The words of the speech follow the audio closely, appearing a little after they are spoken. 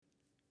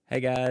Hey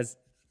guys,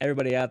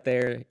 everybody out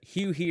there,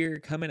 Hugh here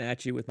coming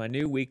at you with my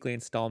new weekly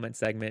installment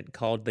segment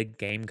called The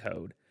Game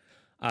Code.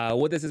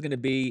 What this is going to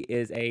be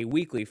is a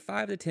weekly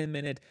 5 to 10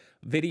 minute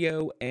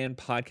video and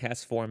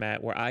podcast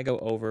format where I go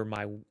over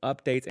my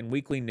updates and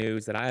weekly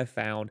news that I have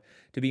found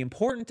to be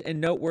important and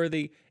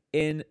noteworthy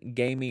in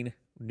gaming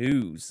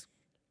news.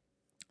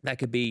 That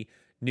could be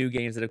new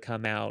games that have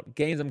come out,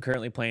 games I'm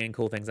currently playing,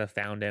 cool things I've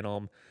found in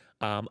them,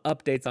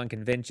 updates on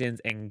conventions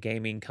and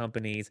gaming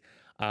companies,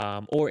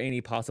 or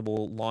any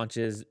possible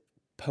launches,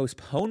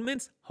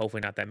 postponements,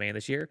 hopefully not that many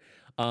this year,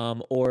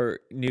 or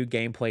new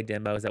gameplay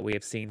demos that we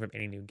have seen from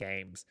any new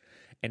games.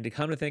 And to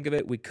come to think of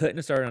it, we couldn't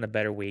have started on a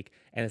better week.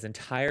 And this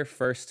entire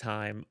first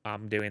time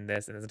I'm doing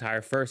this, and this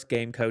entire first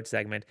game code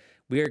segment,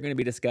 we are going to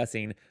be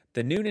discussing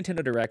the new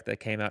Nintendo Direct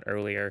that came out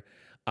earlier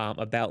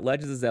about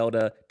Legends of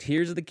Zelda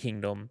Tears of the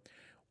Kingdom,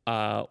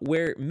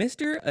 where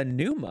Mr.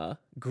 Anuma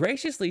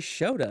graciously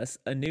showed us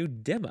a new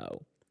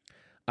demo.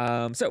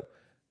 So,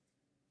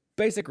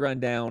 basic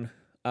rundown.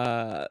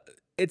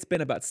 It's been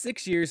about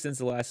 6 years since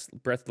the last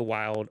Breath of the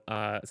Wild,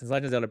 since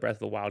Legend of Zelda Breath of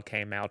the Wild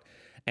came out,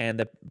 and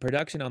the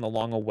production on the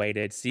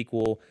long-awaited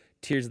sequel,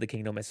 Tears of the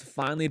Kingdom, has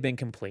finally been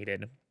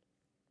completed.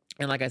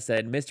 And like I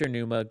said, Mr.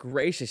 Numa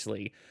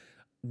graciously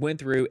went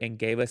through and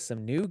gave us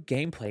some new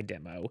gameplay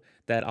demo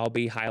that I'll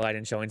be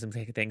highlighting, showing some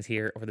things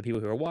here for the people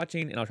who are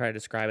watching, and I'll try to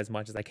describe as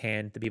much as I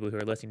can to people who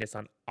are listening to this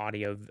on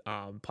audio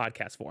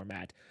podcast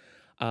format.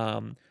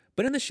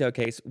 But in the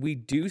showcase, we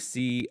do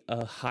see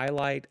a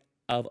highlight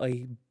of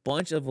a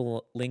bunch of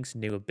Link's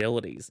new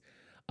abilities.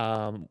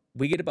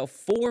 We get about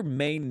 4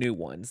 main new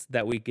ones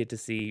that we get to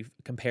see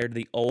compared to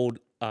the old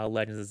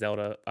Legends of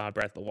Zelda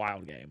Breath of the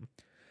Wild game.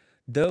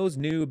 Those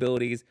new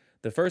abilities,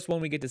 the first one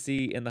we get to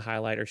see in the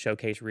highlight or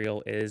showcase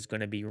reel is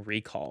going to be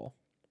Recall.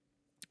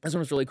 This one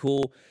was really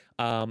cool.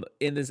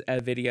 In this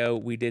video,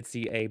 we did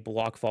see a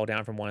block fall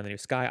down from one of the new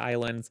Sky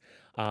Islands.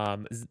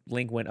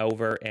 Link went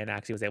over and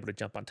actually was able to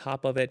jump on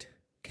top of it,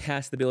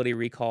 cast the ability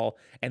Recall,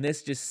 and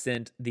this just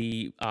sent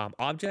the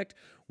object,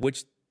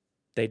 which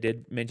they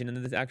did mention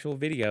in this actual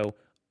video,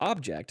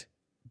 object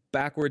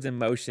backwards in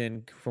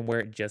motion from where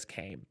it just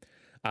came.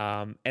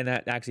 And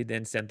that actually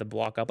then sent the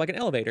block up like an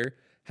elevator,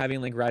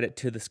 having Link ride it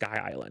to the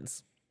Sky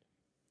Islands.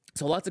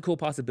 So lots of cool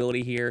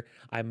possibility here.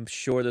 I'm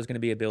sure there's going to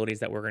be abilities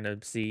that we're going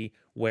to see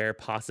where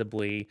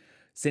possibly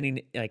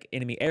sending like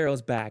enemy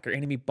arrows back or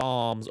enemy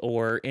bombs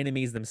or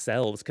enemies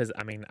themselves. Because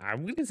I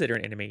would consider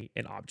an enemy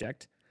an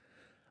object.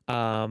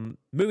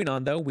 Moving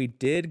on though, we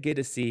did get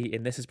to see,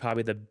 and this is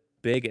probably the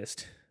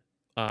biggest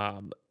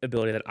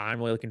ability that I'm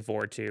really looking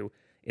forward to,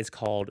 is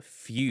called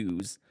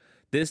Fuse.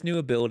 This new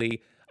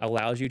ability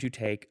allows you to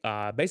take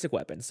basic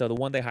weapons. So the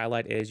one they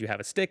highlight is you have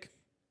a stick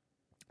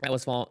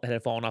that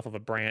had fallen off of a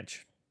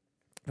branch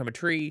from a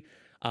tree.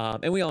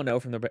 And we all know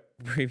from the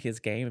previous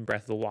game in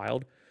Breath of the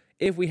Wild,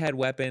 if we had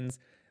weapons,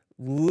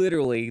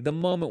 literally the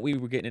moment we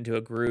were getting into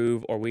a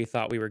groove or we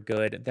thought we were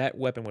good, that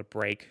weapon would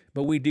break.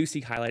 But we do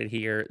see highlighted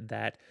here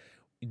that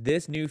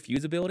this new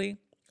Fuse ability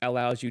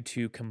allows you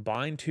to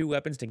combine 2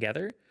 weapons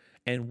together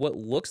and what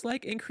looks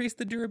like increase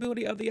the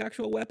durability of the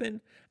actual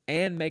weapon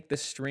and make the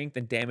strength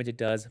and damage it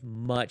does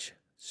much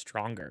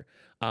stronger.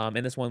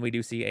 In this one, we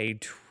do see a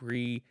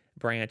tree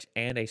branch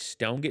and a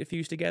stone get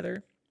fused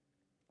together.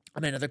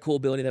 Another cool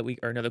ability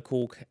another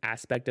cool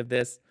aspect of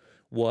this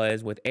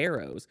was with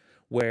arrows,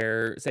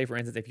 where, say for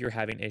instance, if you're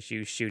having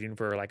issues shooting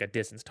for like a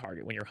distance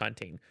target when you're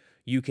hunting,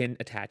 you can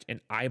attach an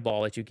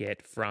eyeball that you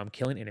get from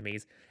killing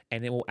enemies,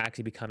 and it will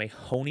actually become a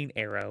honing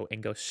arrow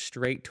and go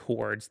straight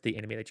towards the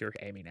enemy that you're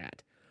aiming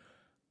at.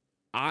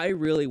 I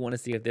really want to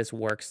see if this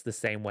works the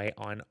same way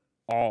on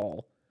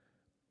all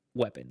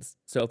weapons.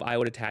 So if I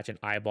would attach an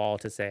eyeball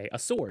to, say, a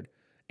sword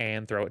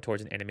and throw it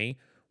towards an enemy,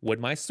 would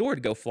my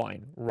sword go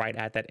flying right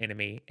at that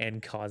enemy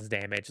and cause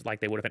damage like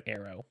they would have an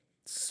arrow?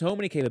 So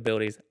many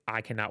capabilities.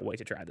 I cannot wait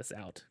to try this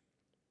out.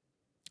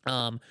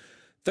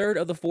 Third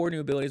of the 4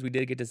 new abilities we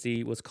did get to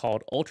see was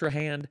called Ultra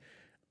Hand.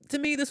 To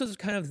me, this was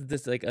kind of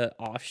this like an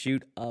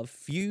offshoot of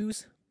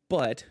Fuse,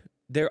 but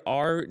there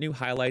are new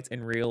highlights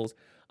and reels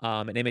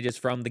and images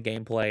from the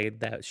gameplay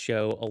that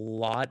show a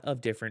lot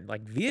of different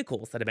like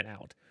vehicles that have been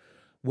out.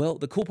 Well,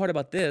 the cool part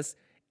about this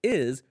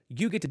is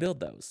you get to build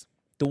those.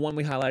 The one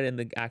we highlighted in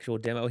the actual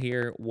demo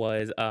here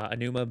was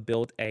Anuma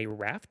built a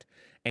raft,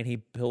 and he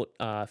built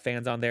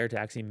fans on there to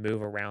actually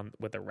move around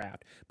with the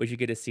raft. But you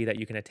get to see that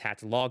you can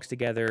attach logs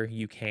together,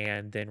 you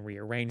can then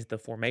rearrange the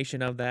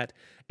formation of that,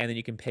 and then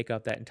you can pick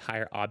up that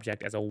entire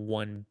object as a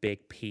one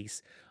big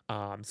piece.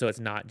 So it's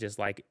not just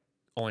like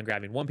only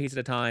grabbing one piece at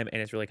a time,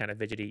 and it's really kind of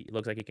fidgety. It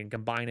looks like you can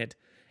combine it.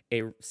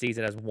 It sees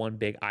it as one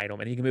big item,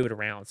 and you can move it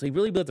around. So he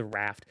really builds a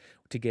raft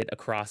to get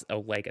across a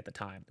lake at the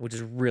time, which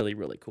is really,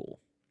 really cool.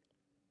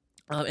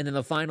 And then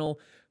the final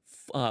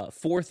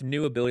 4th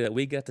new ability that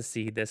we got to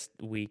see this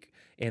week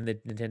in the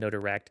Nintendo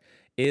Direct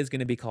is going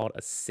to be called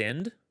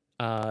Ascend.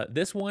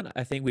 This one,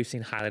 I think we've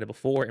seen highlighted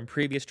before in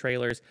previous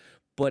trailers,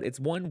 but it's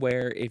one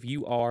where if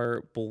you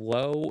are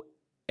below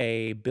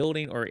a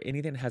building or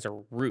anything that has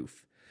a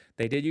roof,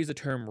 they did use the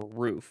term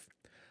roof.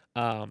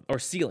 or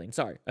ceiling,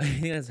 sorry.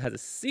 It has a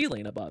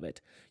ceiling above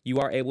it. You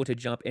are able to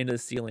jump into the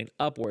ceiling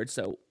upwards,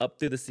 so up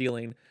through the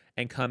ceiling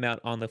and come out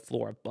on the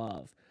floor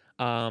above.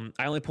 I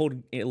only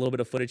pulled a little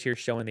bit of footage here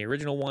showing the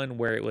original one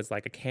where it was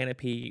like a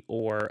canopy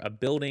or a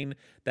building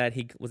that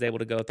he was able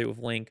to go through with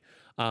Link.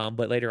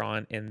 But later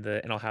on and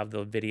I'll have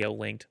the video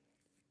linked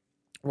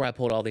where I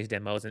pulled all these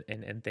demos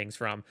and things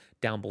from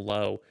down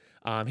below.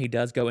 He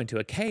does go into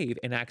a cave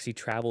and actually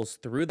travels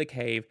through the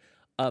cave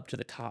up to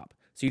the top.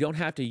 So you don't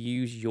have to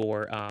use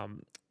your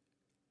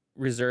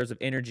reserves of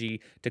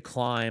energy to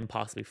climb,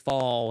 possibly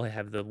fall,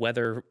 have the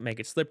weather make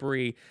it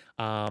slippery.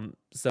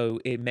 So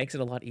it makes it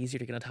a lot easier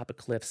to get on top of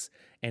cliffs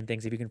and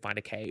things if you can find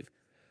a cave.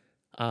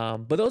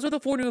 But those are the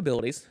 4 new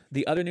abilities.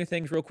 The other new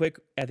things, real quick,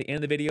 at the end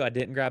of the video, I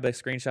didn't grab a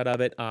screenshot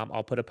of it.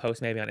 I'll put a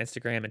post maybe on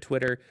Instagram and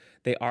Twitter.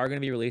 They are going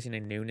to be releasing a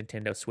new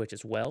Nintendo Switch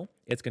as well.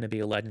 It's going to be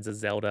a Legends of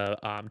Zelda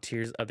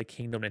Tears of the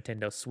Kingdom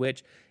Nintendo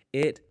Switch.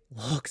 It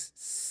looks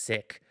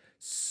sick.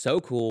 So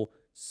cool.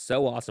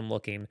 So awesome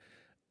looking.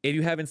 If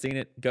you haven't seen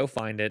it, go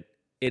find it.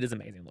 It is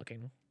amazing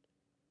looking.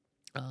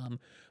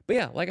 But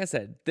yeah, like I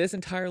said, this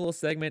entire little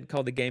segment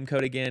called the game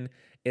code again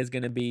is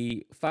going to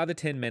be 5 to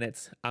 10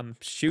 minutes. I'm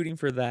shooting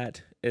for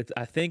that.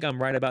 I think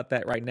I'm right about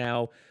that right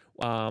now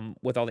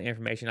with all the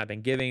information I've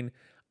been giving.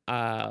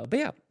 But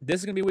yeah, this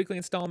is going to be a weekly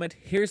installment.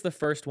 Here's the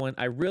first one.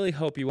 I really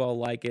hope you all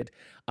like it.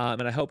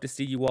 And I hope to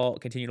see you all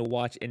continue to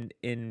watch and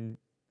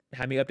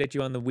have me update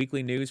you on the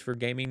weekly news for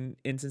gaming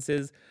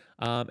instances.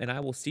 And I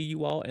will see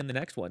you all in the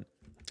next one.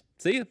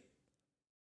 See you.